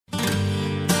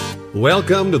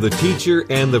Welcome to The Teacher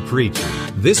and the Preacher.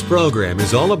 This program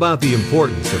is all about the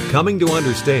importance of coming to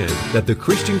understand that the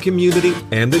Christian community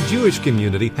and the Jewish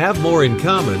community have more in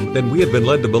common than we have been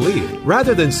led to believe.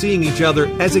 Rather than seeing each other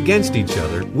as against each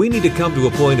other, we need to come to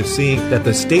a point of seeing that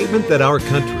the statement that our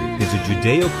country is a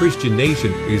Judeo-Christian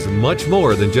nation is much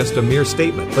more than just a mere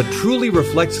statement, but truly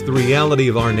reflects the reality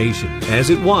of our nation, as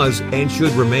it was and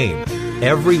should remain.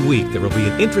 Every week there will be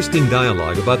an interesting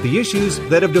dialogue about the issues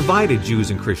that have divided Jews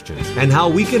and Christians and how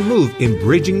we can move in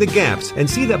bridging the gaps and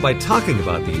see that by talking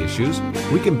about the issues,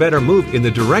 we can better move in the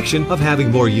direction of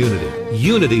having more unity.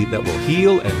 Unity that will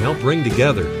heal and help bring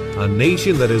together a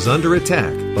nation that is under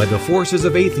attack by the forces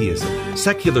of atheism,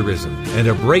 secularism, and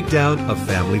a breakdown of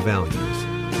family values.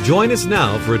 Join us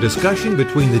now for a discussion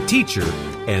between the teacher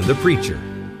and the preacher.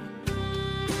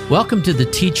 Welcome to The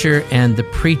Teacher and the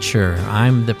Preacher.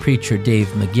 I'm the preacher, Dave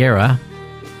McGarrah.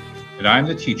 And I'm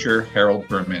the teacher, Harold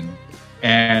Berman.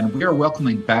 And we are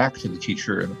welcoming back to The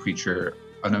Teacher and the Preacher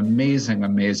an amazing,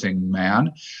 amazing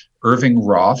man, Irving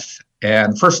Roth.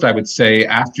 And first, I would say,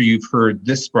 after you've heard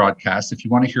this broadcast, if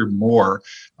you want to hear more,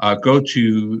 go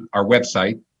to our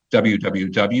website,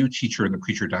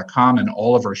 www.teacherandthepreacher.com, and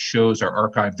all of our shows are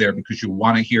archived there because you'll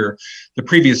want to hear the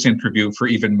previous interview for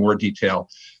even more detail.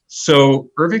 So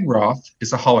Irving Roth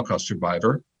is a Holocaust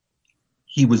survivor.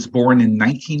 He was born in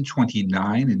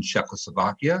 1929 in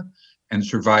Czechoslovakia and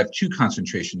survived 2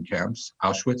 concentration camps,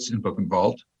 Auschwitz and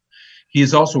Buchenwald. He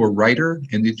is also a writer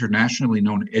and internationally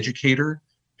known educator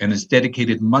and has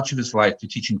dedicated much of his life to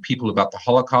teaching people about the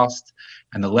Holocaust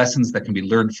and the lessons that can be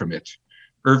learned from it.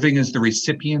 Irving is the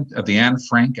recipient of the Anne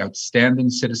Frank Outstanding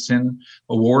Citizen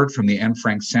Award from the Anne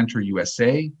Frank Center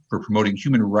USA for promoting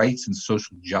human rights and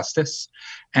social justice,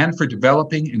 and for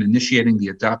developing and initiating the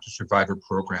Adopt a Survivor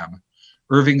program.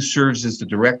 Irving serves as the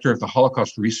director of the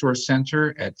Holocaust Resource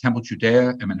Center at Temple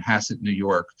Judea in Manhasset, New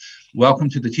York. Welcome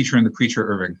to The Teacher and the Preacher,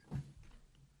 Irving.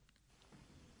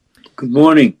 Good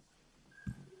morning.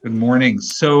 Good morning.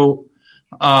 So,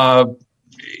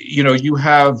 you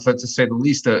have, to say the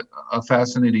least, a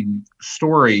fascinating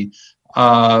story.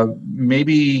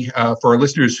 Maybe for our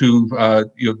listeners who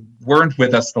weren't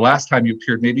with us the last time you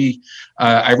appeared, maybe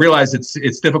I realize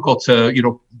it's difficult to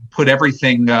put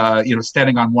everything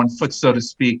standing on one foot, so to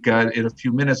speak, in a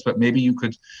few minutes. But maybe you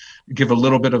could give a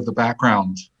little bit of the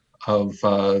background of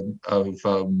how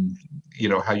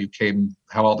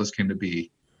all this came to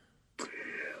be.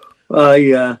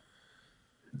 I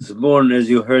was born, as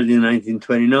you heard, in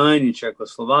 1929 in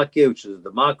Czechoslovakia, which is a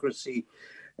democracy,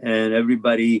 and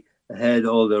everybody had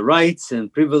all the rights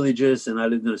and privileges. And I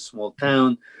lived in a small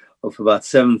town of about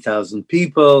 7,000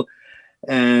 people.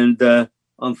 And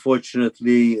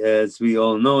unfortunately, as we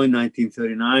all know, in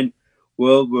 1939,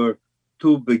 World War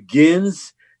II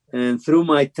begins. And through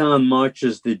my town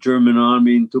marches the German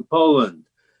army into Poland.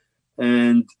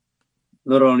 And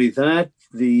not only that,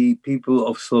 the people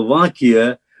of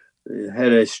Slovakia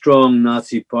had a strong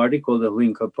Nazi party called the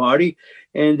Hlinka Party,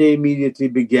 and they immediately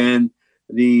began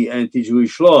the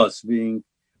anti-Jewish laws. Being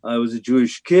I was a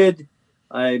Jewish kid,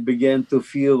 I began to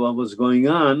feel what was going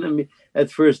on. I mean, at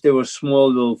first there were small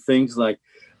little things like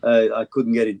I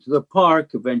couldn't get into the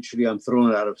park. Eventually I'm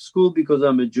thrown out of school because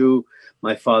I'm a Jew.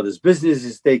 My father's business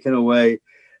is taken away.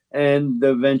 And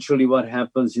eventually what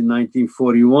happens in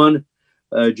 1941,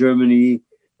 Germany,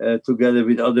 together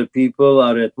with other people,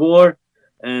 are at war.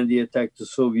 And they attacked the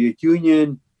Soviet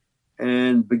Union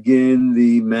and begin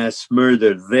the mass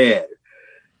murder there.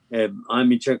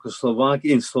 I'm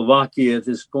in Slovakia at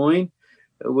this point,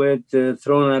 with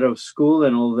thrown out of school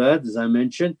and all that, as I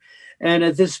mentioned. And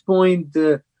at this point,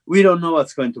 we don't know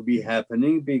what's going to be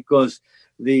happening because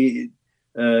the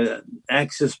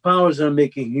Axis powers are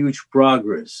making huge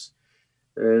progress.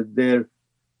 Their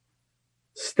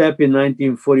step in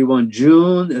 1941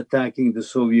 June, attacking the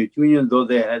Soviet Union, though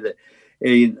they had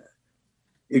an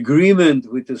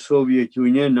agreement with the Soviet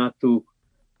Union not to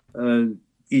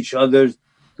each other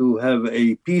to have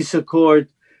a peace accord.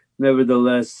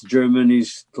 Nevertheless, Germany,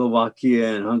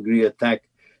 Slovakia, and Hungary attacked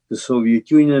the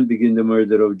Soviet Union and begin the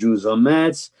murder of Jews en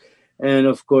masse. And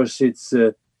of course, it's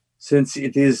since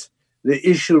it is the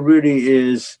issue really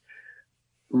is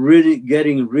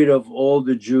getting rid of all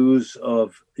the Jews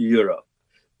of Europe,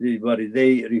 what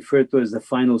they refer to as the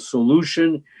final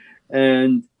solution.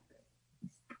 And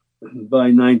by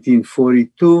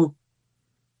 1942,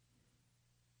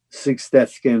 6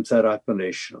 death camps are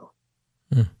operational.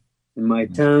 In my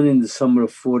town, in the summer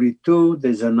of 42,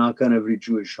 there's a knock on every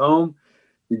Jewish home.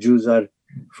 The Jews are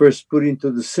first put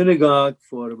into the synagogue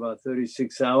for about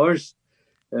 36 hours,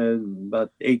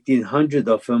 about 1,800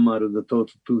 of them out of the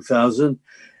total 2,000.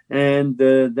 And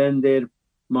then they're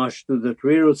marched to the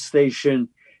railroad station,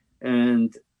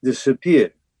 and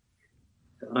disappeared.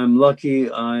 I'm lucky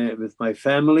with my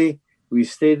family. We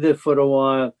stayed there for a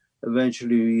while.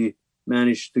 Eventually, we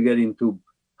managed to get into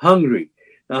Hungary.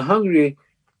 Now, Hungary,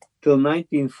 till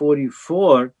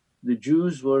 1944, the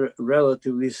Jews were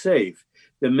relatively safe.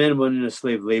 The men were in a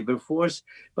slave labor force,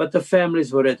 but the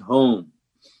families were at home.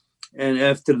 And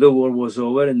after the war was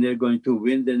over and they're going to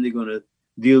win, then they're going to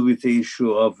deal with the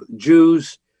issue of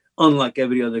Jews, unlike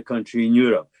every other country in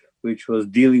Europe, which was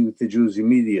dealing with the Jews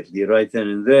immediately, right then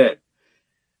and there.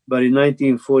 But in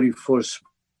 1944,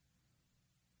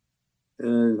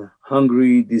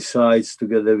 Hungary decides,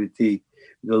 together with the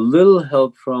little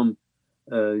help from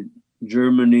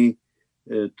Germany,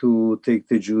 to take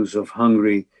the Jews of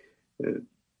Hungary,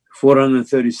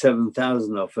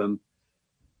 437,000 of them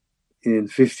in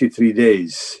 53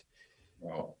 days.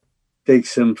 Wow.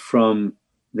 Takes them from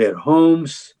their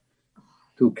homes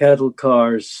to cattle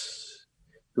cars,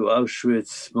 to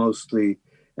Auschwitz mostly,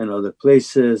 and other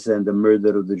places, and the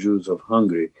murder of the Jews of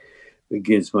Hungary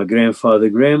against my grandfather,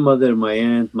 grandmother, my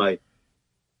aunt, my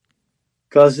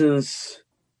cousins,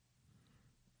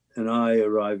 and I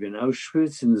arrive in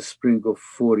Auschwitz in the spring of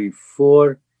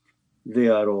 44. They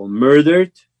are all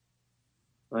murdered.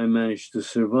 I managed to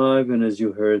survive, and as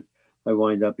you heard, I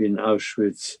wind up in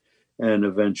Auschwitz and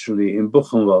eventually in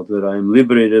Buchenwald, where I am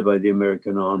liberated by the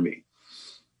American army.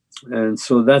 And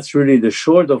so that's really the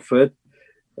short of it.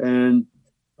 And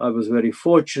I was very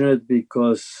fortunate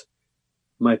because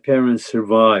my parents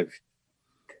survived.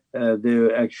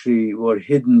 They actually were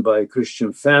hidden by a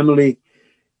Christian family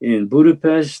in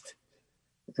Budapest,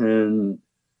 and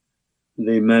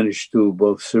they managed to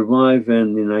both survive.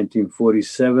 And in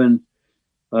 1947,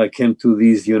 I came to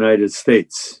these United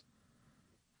States,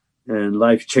 and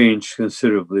life changed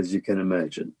considerably, as you can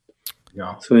imagine.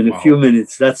 Yeah. So in a few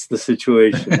minutes, that's the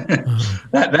situation.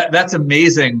 That's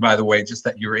amazing, by the way, just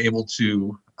that you're able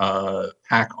to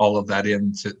pack all of that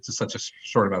into such a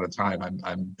short amount of time.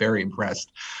 I'm very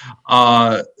impressed.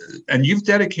 And you've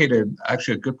dedicated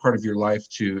actually a good part of your life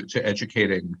to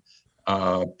educating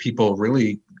people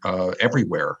really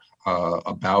everywhere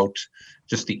about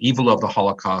just the evil of the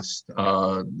Holocaust,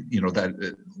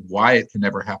 that why it can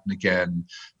never happen again,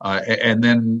 and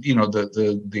then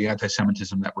the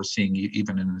anti-Semitism that we're seeing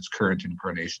even in its current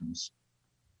incarnations.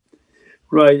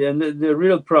 Right, and the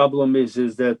real problem is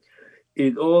that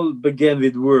it all began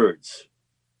with words.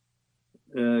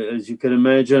 As you can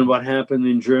imagine, what happened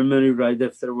in Germany right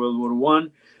after World War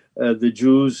I, the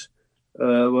Jews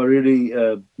were really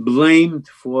blamed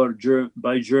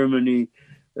by Germany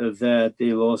that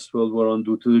they lost World War I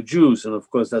due to the Jews. And of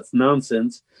course, that's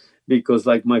nonsense, because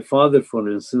like my father, for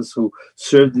instance, who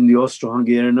served in the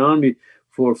Austro-Hungarian army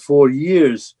for 4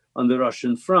 years on the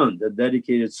Russian front, a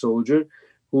dedicated soldier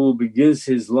who begins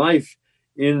his life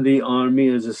in the army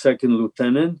as a second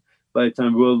lieutenant. By the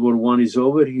time World War I is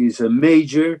over, he's a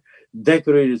major,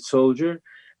 decorated soldier,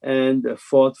 and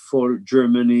fought for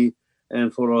Germany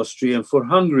and for Austria and for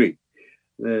Hungary.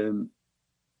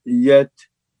 Yet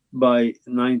by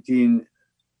the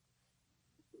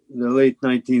late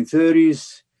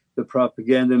 1930s, the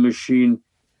propaganda machine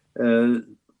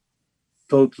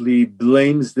totally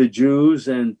blames the Jews,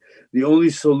 and the only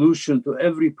solution to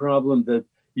every problem that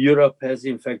Europe has,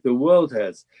 in fact the world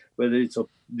has, whether it's a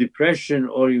depression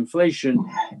or inflation,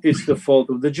 it's the fault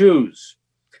of the Jews.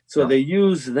 So they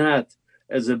use that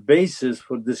as a basis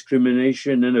for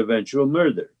discrimination and eventual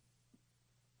murder.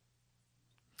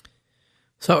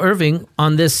 So, Irving,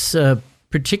 on this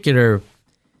particular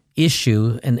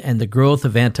issue and the growth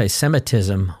of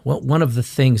anti-Semitism, one of the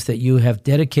things that you have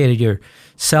dedicated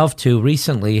yourself to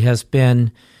recently has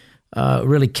been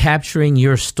really capturing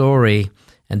your story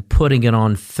and putting it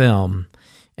on film.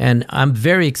 And I'm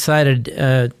very excited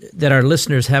that our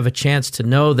listeners have a chance to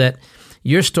know that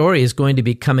your story is going to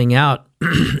be coming out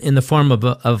in the form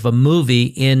of a movie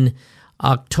in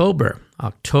October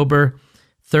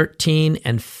 13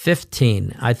 and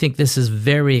 15. I think this is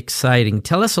very exciting.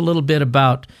 Tell us a little bit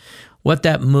about what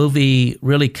that movie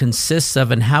really consists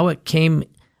of and how it came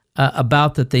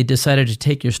about that they decided to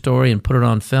take your story and put it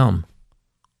on film.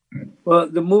 Well,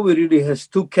 the movie really has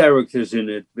two characters in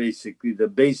it, basically, the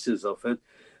basis of it,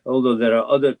 although there are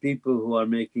other people who are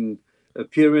making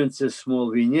appearances, small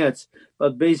vignettes,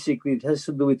 but basically it has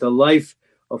to do with the life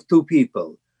of two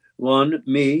people. One,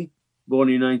 me, born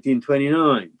in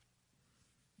 1929.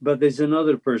 But there's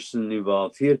another person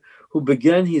involved here who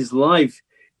began his life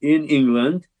in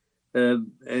England,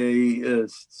 a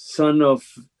son of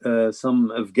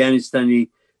some Afghanistani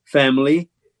family,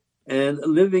 and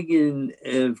living in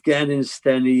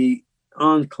Afghanistani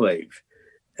enclave.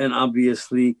 and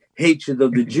obviously hatred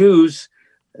of the Jews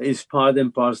is part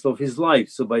and parcel of his life.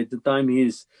 So by the time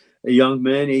he's a young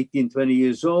man, 18, 20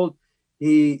 years old,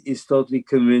 he is totally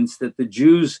convinced that the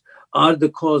Jews are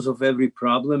the cause of every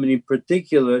problem, and in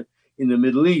particular in the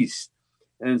Middle East.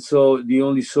 And so the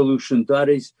only solution to that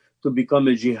is to become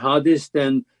a jihadist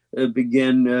and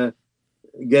begin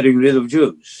getting rid of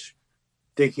Jews,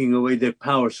 taking away their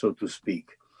power, so to speak.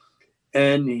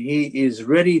 And he is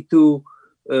ready to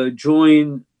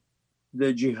join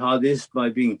the jihadists by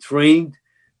being trained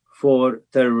for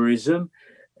terrorism,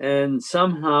 and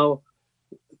somehow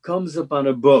comes upon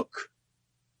a book,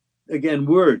 again,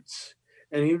 words.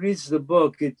 And he reads the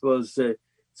book. It's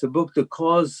a book, The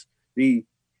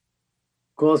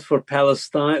Cause for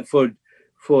Palestine,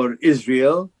 for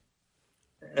Israel,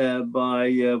 by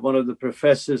one of the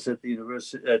professors at the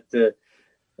university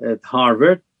at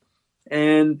Harvard,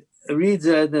 and reads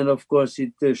it. And of course,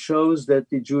 it shows that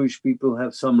the Jewish people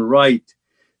have some right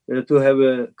to have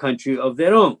a country of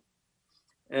their own.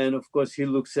 And of course, he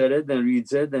looks at it and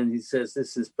reads it, and he says,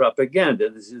 "This is propaganda.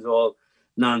 This is all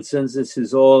nonsense. This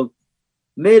is all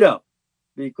made up."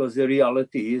 Because the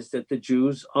reality is that the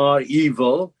Jews are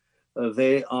evil.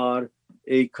 They are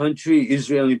a country,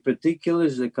 Israel in particular,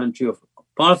 is a country of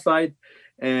apartheid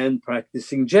and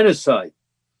practicing genocide.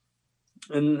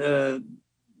 And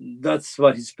that's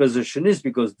what his position is,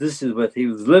 because this is what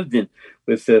he's lived in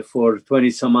with for 20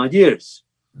 some odd years.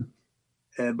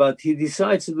 But he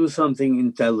decides to do something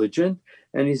intelligent,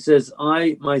 and he says,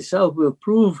 "I myself will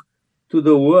prove to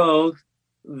the world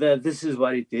that this is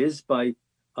what it is.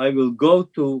 I will go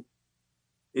to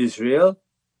Israel,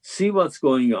 see what's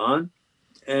going on,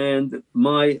 and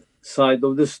my side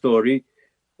of the story,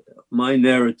 my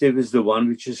narrative is the one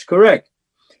which is correct."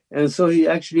 And so he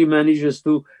actually manages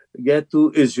to get to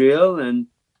Israel, and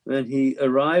when he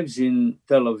arrives in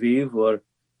Tel Aviv or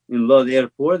in Lod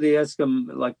airport, they ask him,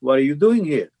 like, "What are you doing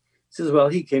here?" He says, "Well,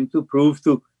 he came to prove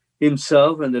to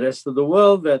himself and the rest of the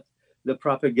world that the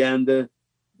propaganda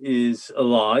is a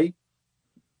lie."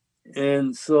 And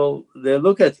so they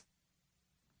look at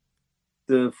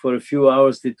for a few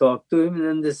hours, they talk to him, and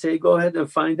then they say, "Go ahead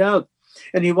and find out."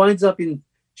 And he winds up in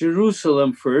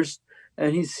Jerusalem first, and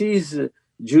he sees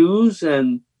Jews and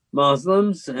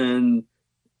Muslims and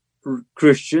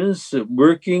Christians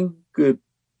working,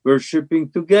 worshiping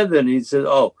together. And he said,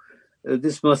 "Oh,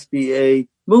 this must be a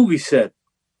movie set.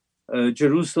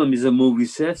 Jerusalem is a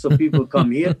movie set, so people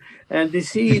come here and they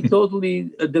see totally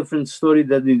a different story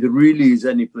than it really is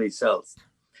anyplace else."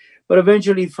 But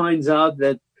eventually he finds out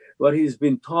that what he's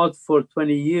been taught for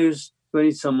 20 years,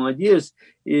 20 some odd years,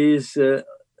 is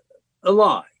a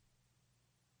lie.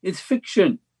 It's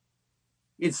fiction.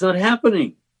 It's not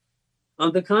happening.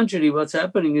 On the contrary, what's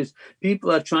happening is people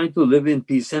are trying to live in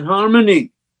peace and harmony.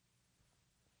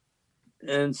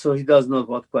 And so he does not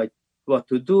know quite what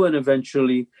to do, and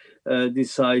eventually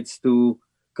decides to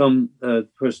come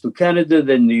first to Canada,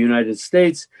 then the United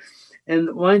States, and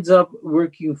winds up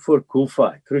working for Kufa,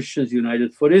 Christians United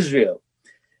for Israel.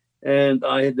 And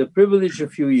I had the privilege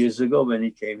a few years ago when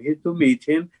he came here to meet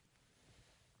him,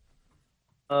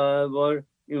 were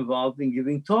involved in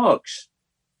giving talks.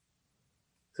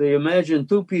 So you imagine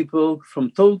two people from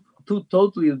two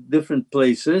totally different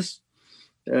places,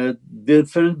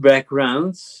 different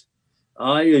backgrounds.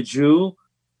 I, a Jew,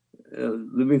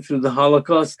 living through the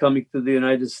Holocaust, coming to the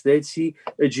United States. He,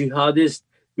 a jihadist,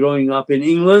 growing up in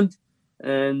England.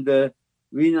 And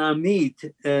we now meet,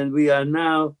 and we are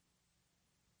now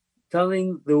telling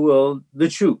the world the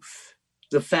truth,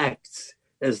 the facts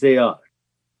as they are.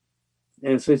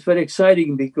 And so it's very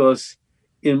exciting, because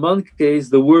in one case,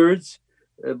 the words,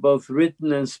 both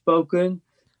written and spoken,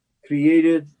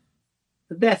 created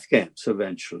the death camps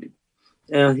eventually.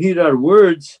 And here are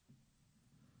words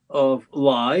of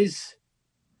lies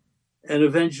and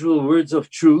eventual words of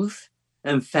truth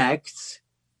and facts,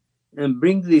 and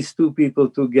bring these two people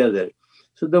together.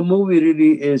 So the movie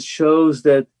really shows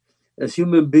that as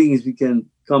human beings we can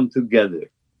come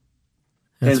together.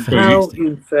 That's and how,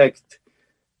 in fact,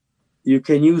 you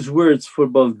can use words for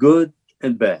both good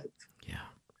and bad. Yeah.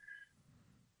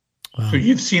 Wow. So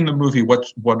you've seen the movie.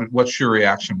 What's your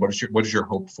reaction? What is your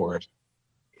hope for it?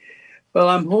 Well,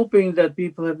 I'm hoping that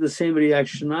people have the same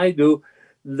reaction I do,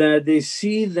 that they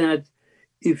see that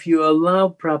if you allow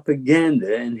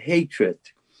propaganda and hatred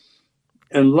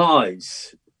and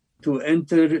lies to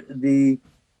enter the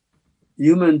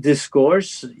human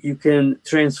discourse, you can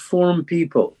transform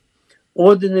people,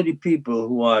 ordinary people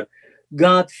who are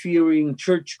God-fearing,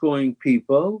 church-going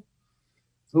people,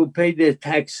 who pay their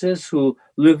taxes, who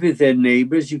live with their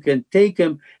neighbors. You can take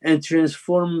them and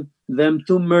transform them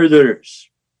to murderers.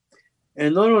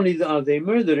 And not only are they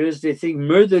murderers, they think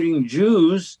murdering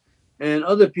Jews and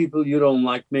other people you don't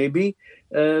like maybe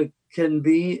can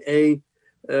be a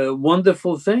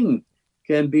wonderful thing,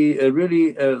 can be a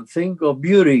really a thing of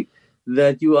beauty,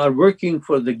 that you are working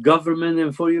for the government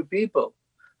and for your people.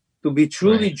 To be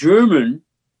truly Right. German,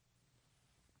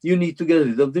 you need to get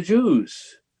rid of the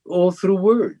Jews, all through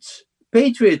words.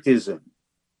 Patriotism.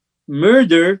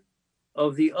 Murder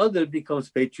of the other becomes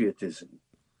patriotism.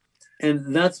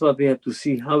 And that's what we have to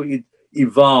see, how it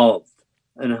evolved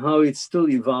and how it's still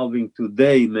evolving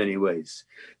today in many ways.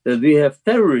 That we have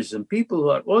terrorism. People who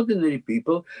are ordinary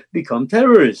people become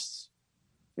terrorists.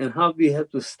 And how we have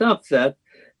to stop that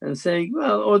and saying,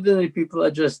 well, ordinary people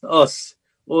are just us,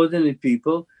 ordinary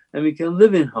people, and we can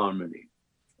live in harmony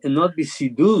and not be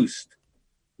seduced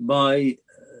by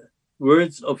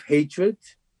words of hatred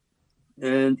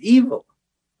and evil.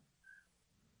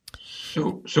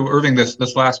 So Irving,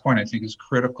 this last point I think is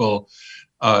critical.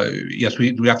 Yes,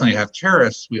 we definitely have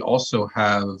terrorists. We also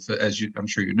have, I'm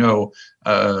sure you know,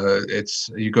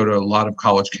 you go to a lot of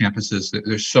college campuses.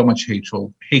 There's so much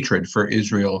hatred for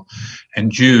Israel and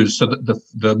Jews. So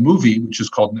the movie, which is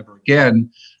called Never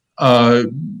Again,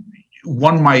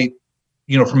 one might,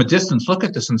 from a distance look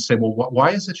at this and say, well, why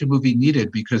is such a movie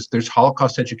needed? Because there's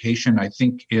Holocaust education, I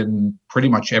think, in pretty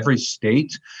much every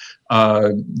state.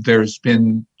 There's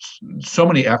been so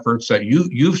many efforts that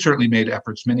you've certainly made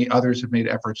efforts. Many others have made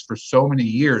efforts for so many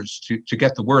years to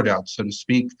get the word out, so to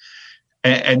speak.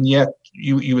 And yet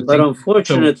you would but think. But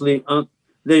unfortunately,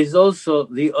 there is also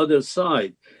the other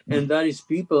side. And that is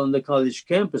people on the college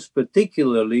campus,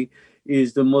 particularly,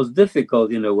 is the most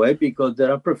difficult in a way, because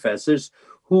there are professors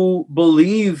who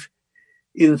believe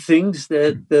in things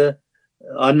that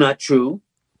are not true,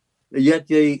 yet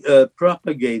they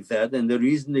propagate that. And the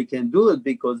reason they can do it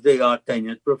because they are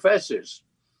tenured professors.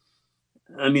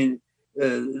 I mean,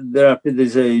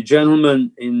 there's a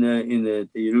gentleman in the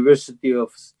University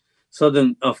of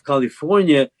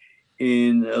California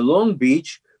in Long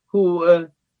Beach who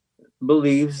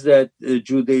believes that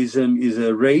Judaism is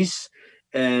a race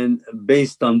and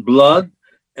based on blood,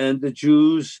 and the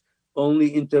Jews only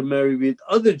intermarry with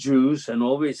other Jews and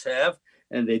always have,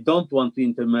 and they don't want to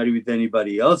intermarry with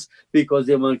anybody else because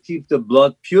they want to keep the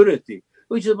blood purity,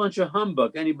 which is a bunch of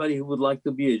humbug. Anybody who would like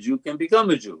to be a Jew can become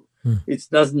a Jew. It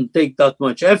doesn't take that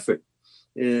much effort.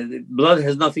 Blood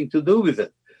has nothing to do with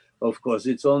it. Of course,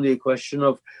 it's only a question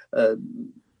of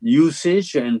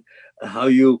usage and how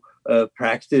you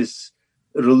practice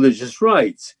religious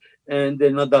rites. And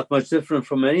they're not that much different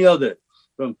from any other,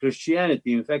 from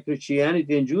Christianity. In fact,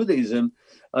 Christianity and Judaism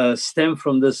stem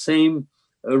from the same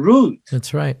root.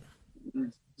 That's right.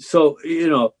 So,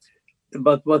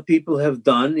 but what people have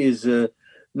done is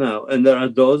now, and there are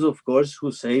those, of course,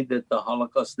 who say that the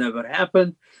Holocaust never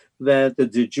happened, that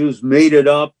the Jews made it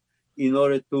up in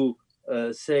order to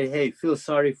say, hey, feel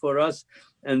sorry for us,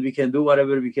 and we can do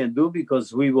whatever we can do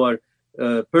because we were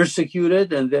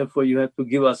persecuted, and therefore you have to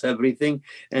give us everything.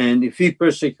 And if we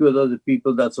persecute other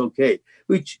people, that's okay,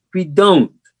 which we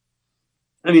don't.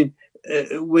 I mean,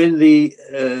 when the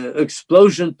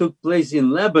explosion took place in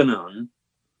Lebanon,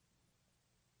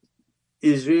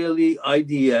 Israeli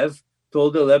IDF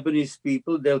told the Lebanese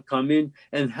people they'll come in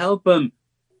and help them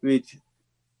with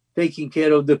taking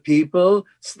care of the people,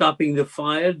 stopping the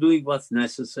fire, doing what's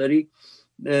necessary,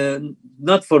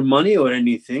 not for money or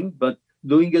anything, but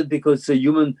doing it because it's a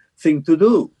human thing to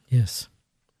do. Yes.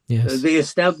 Yes. They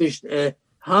established a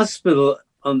hospital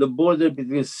on the border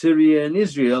between Syria and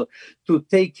Israel to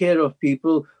take care of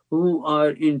people who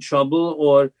are in trouble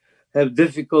or have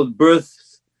difficult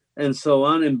births and so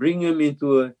on, and bring them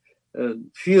into a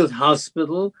field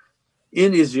hospital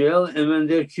in Israel. And when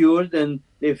they're cured and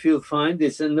they feel fine, they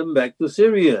send them back to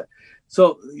Syria.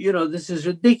 So, this is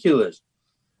ridiculous.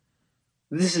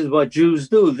 This is what Jews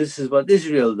do. This is what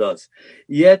Israel does.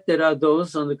 Yet there are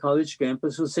those on the college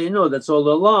campus who say, no, that's all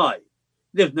a lie.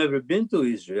 They've never been to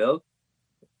Israel.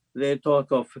 They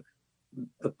talk of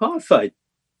apartheid.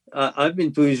 I've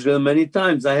been to Israel many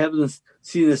times. I haven't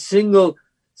seen a single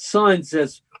sign that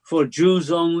says for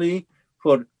Jews only,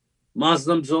 for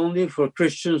Muslims only, for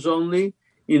Christians only,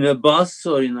 in a bus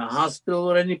or in a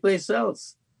hospital or any place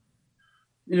else.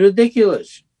 It's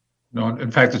ridiculous. No,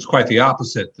 in fact, it's quite the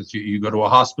opposite. That you go to a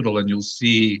hospital and you'll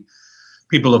see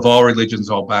people of all religions,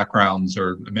 all backgrounds,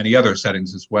 or many other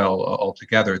settings as well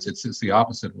altogether. It's the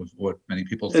opposite of what many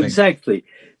people think. Exactly.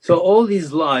 So all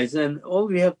these lies, and all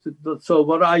we have to do. So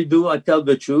what I do, I tell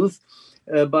the truth,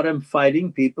 but I'm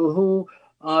fighting people who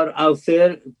are out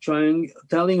there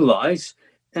telling lies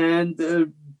and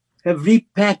have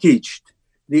repackaged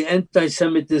the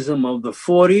anti-Semitism of the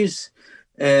 40s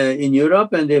in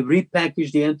Europe, and they've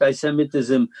repackaged the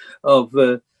anti-Semitism of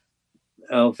the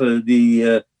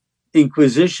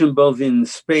Inquisition, both in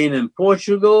Spain and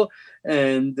Portugal,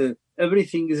 and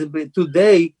everything is a bit.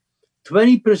 Today,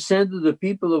 20% of the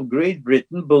people of Great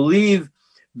Britain believe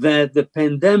that the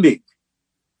pandemic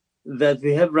that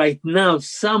we have right now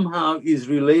somehow is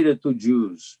related to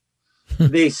Jews.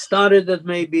 They started that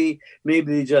maybe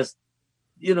they just,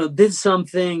 did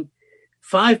something.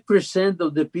 5%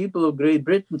 of the people of Great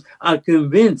Britain are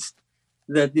convinced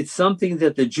that it's something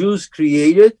that the Jews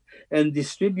created and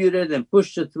distributed and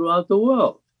pushed it throughout the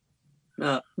world.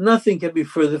 Now, nothing can be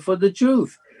further from the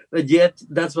truth, but yet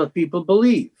that's what people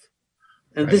believe.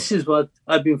 And Right. This is what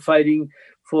I've been fighting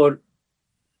for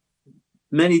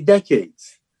many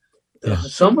decades, Yeah.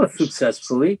 somewhat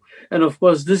successfully. And of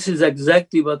course, this is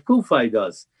exactly what CUFI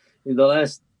does in the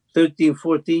last 13,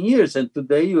 14 years. And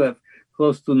today you have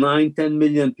close to 9-10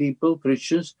 million people,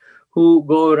 Christians, who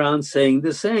go around saying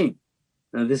the same.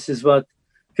 And this is what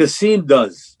Kassim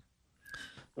does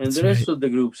and That's the rest right. of the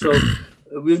group. So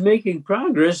we're making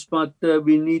progress, but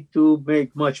we need to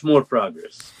make much more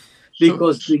progress,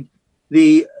 because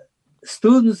the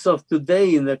students of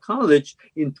today in the college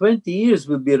in 20 years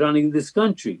will be running this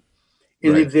country.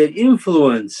 And Right. if they're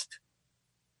influenced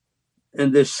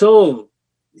and their soul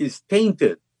is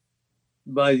tainted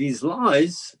by these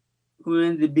lies,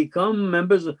 when they become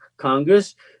members of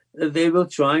Congress, they will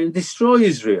try and destroy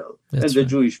Israel That's and the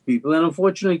right. Jewish people. And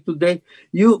unfortunately, today,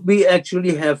 we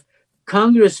actually have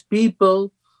Congress people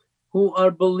who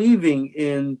are believing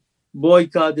in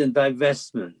boycott and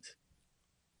divestment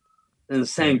and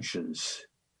sanctions,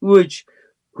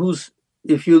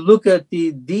 if you look at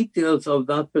the details of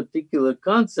that particular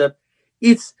concept,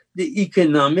 it's the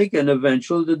economic and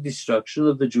eventual the destruction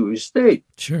of the Jewish state.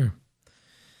 Sure.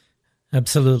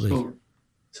 Absolutely. So,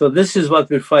 So this is what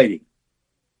we're fighting.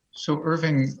 so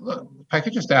Irving, if I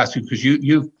could just ask you, because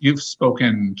you've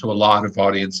spoken to a lot of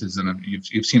audiences and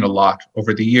you've seen a lot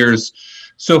over the years.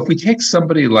 So if we take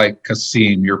somebody like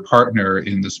Kassim, your partner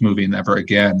in this movie Never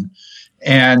Again,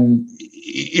 and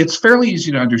it's fairly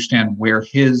easy to understand where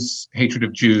his hatred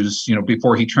of Jews,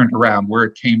 before he turned around, where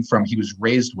it came from. He was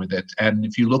raised with it. And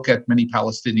if you look at many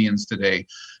Palestinians today,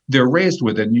 they're raised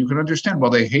with it. And you can understand, well,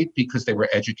 they hate because they were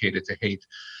educated to hate.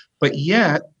 But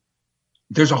yet,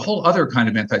 there's a whole other kind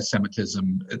of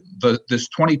anti-Semitism. This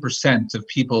 20% of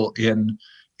people in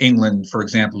England, for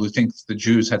example, who think the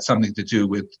Jews had something to do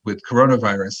with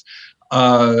coronavirus.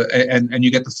 And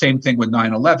you get the same thing with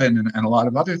 9/11 and a lot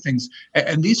of other things.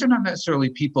 And these are not necessarily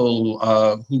people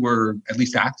who were at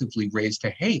least actively raised to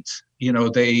hate.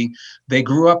 They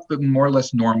grew up more or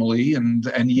less normally,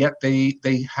 and yet they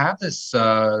have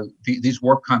these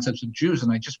warped concepts of Jews.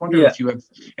 And I just wonder if you have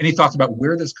any thoughts about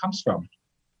where this comes from.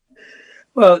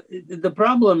 Well, the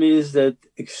problem is that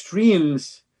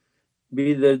extremes,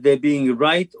 be that they're being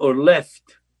right or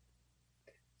left,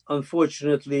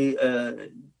 unfortunately,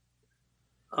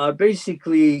 are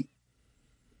basically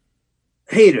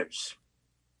haters.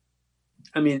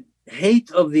 I mean,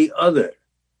 hate of the other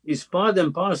is part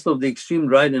and parcel of the extreme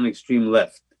right and extreme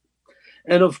left.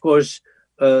 And of course,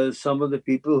 some of the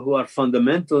people who are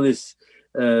fundamentalists,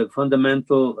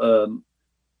 fundamental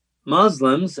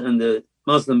Muslims and the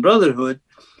Muslim Brotherhood,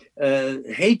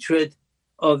 hatred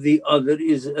of the other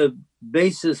is a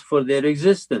basis for their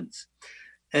existence.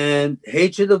 And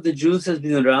hatred of the Jews has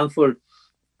been around for a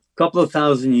couple of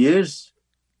thousand years,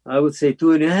 I would say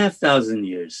 2,500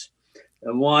 years.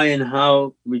 Why and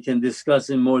how we can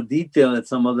discuss in more detail at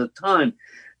some other time,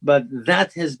 but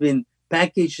that has been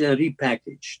packaged and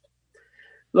repackaged.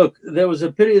 Look, there was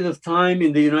a period of time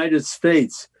in the United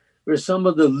States where some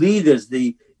of the leaders,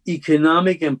 the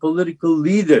economic and political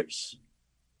leaders,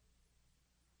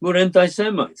 were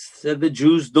anti-Semites, said the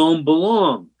Jews don't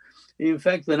belong. In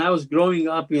fact, when I was growing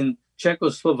up in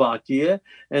Czechoslovakia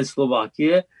and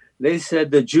Slovakia, they said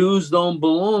the Jews don't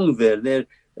belong there. They're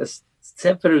a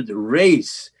separate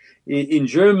race. In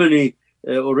Germany,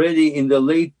 already in the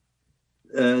late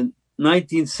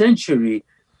 19th century,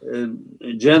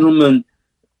 a gentleman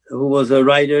who was a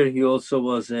writer, he also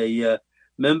was a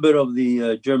member of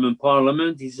the German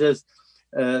parliament. He says,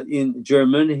 in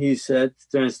German, he said,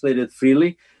 translated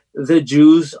freely, the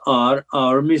Jews are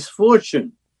our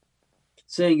misfortune.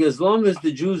 Saying as long as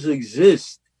the Jews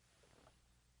exist,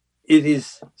 it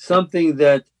is something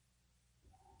that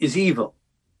is evil.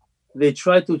 They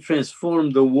try to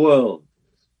transform the world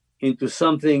into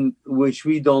something which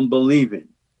we don't believe in.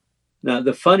 Now,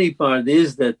 the funny part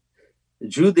is that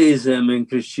Judaism and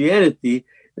Christianity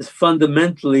is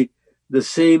fundamentally the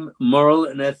same moral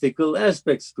and ethical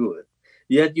aspects to it.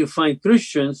 Yet you find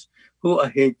Christians who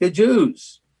hate the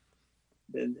Jews.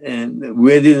 And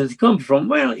where did it come from?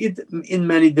 Well, in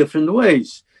many different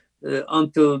ways.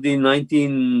 Until the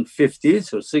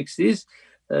 1950s or 60s,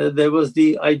 there was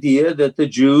the idea that the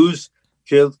Jews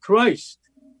killed Christ,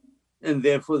 and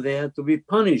therefore they had to be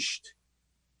punished.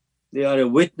 They are a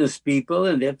witness people,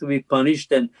 and they have to be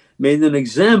punished and made an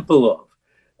example of.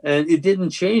 And it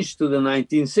didn't change to the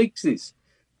 1960s.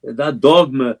 That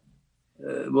dogma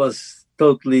was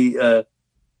totally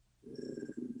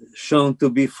shown to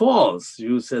be false.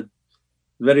 Jews had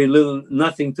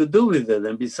nothing to do with it.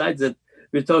 And besides that,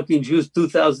 we're talking Jews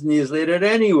 2,000 years later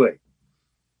anyway.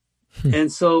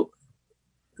 And so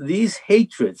these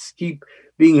hatreds keep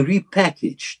being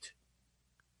repackaged.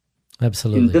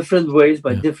 Absolutely. In different ways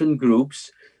by different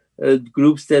groups,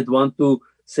 groups that want to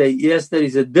say, yes, there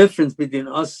is a difference between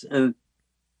us and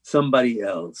somebody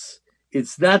else.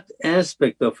 It's that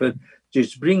aspect of it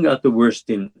just bring out the worst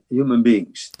in human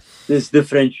beings. This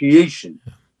differentiation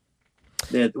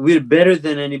that we're better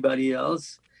than anybody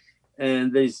else,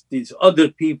 and there's these other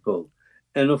people.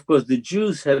 And of course, the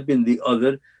Jews have been the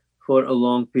other for a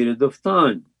long period of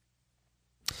time.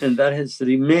 And that has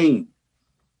remained.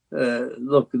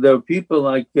 Look, there are people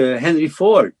like Henry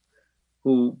Ford,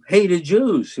 who hated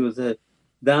Jews. He was a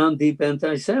down deep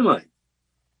anti-Semite,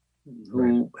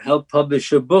 who helped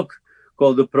publish a book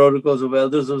called The Protocols of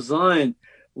Elders of Zion,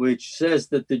 which says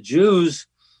that the Jews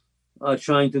are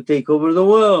trying to take over the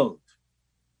world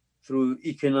through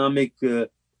economic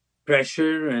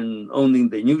pressure and owning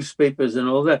the newspapers and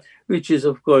all that, which is,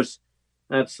 of course,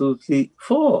 absolutely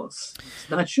false. It's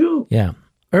not true. Yeah.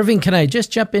 Irving, can I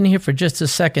just jump in here for just a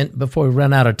second before we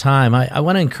run out of time? I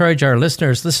want to encourage our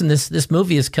listeners. Listen, this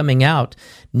movie is coming out,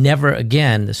 Never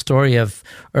Again, the story of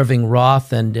Irving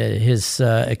Roth and his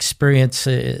experience,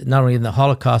 not only in the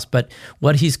Holocaust, but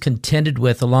what he's contended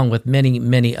with, along with many,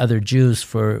 many other Jews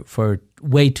for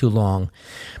way too long.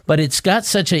 But it's got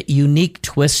such a unique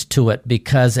twist to it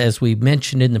because, as we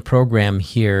mentioned in the program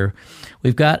here,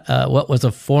 we've got what was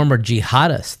a former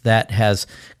jihadist that has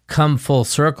come full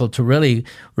circle to really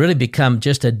become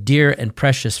just a dear and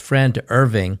precious friend to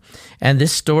Irving. And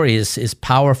this story is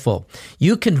powerful.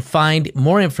 You can find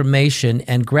more information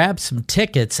and grab some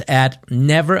tickets at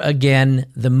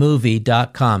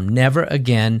neveragainthemovie.com.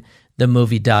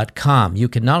 Neveragainthemovie.com. You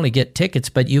can not only get tickets,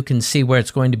 but you can see where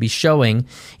it's going to be showing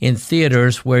in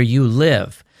theaters where you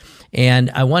live. And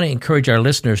I want to encourage our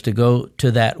listeners to go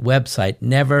to that website,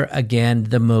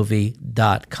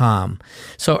 neveragainthemovie.com.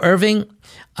 So, Irving,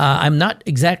 I'm not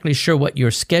exactly sure what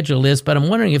your schedule is, but I'm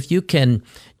wondering if you can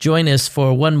join us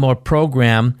for one more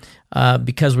program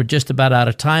because we're just about out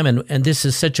of time, and this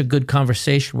is such a good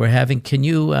conversation we're having. Can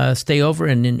you stay over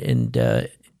and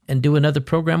do another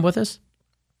program with us?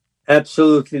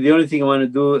 Absolutely. The only thing I want to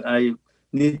do, I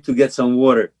need to get some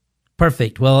water.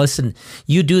 Perfect. Well, listen,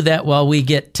 you do that while we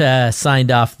get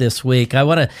signed off this week. I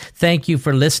want to thank you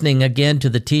for listening again to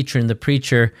The Teacher and the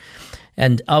Preacher.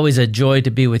 And always a joy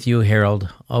to be with you, Harold.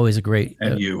 Always a great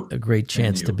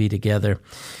chance to be together.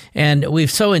 And we've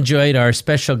so enjoyed our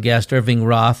special guest, Irving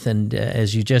Roth. And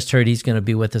as you just heard, he's going to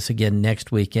be with us again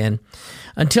next weekend.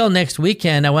 Until next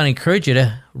weekend, I want to encourage you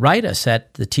to write us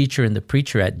at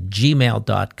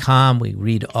theteacherandthepreacher@gmail.com. We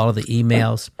read all of the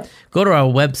emails. Go to our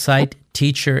website,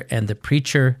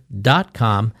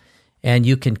 teacherandthepreacher.com, and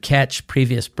you can catch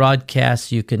previous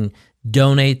broadcasts. You can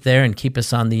donate there and keep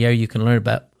us on the air. You can learn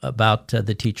about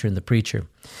the Teacher and the Preacher.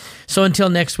 So until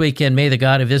next weekend, may the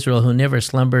God of Israel, who never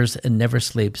slumbers and never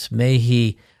sleeps, may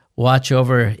he watch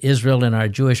over Israel and our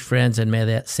Jewish friends, and may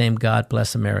that same God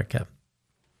bless America.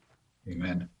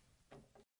 Amen.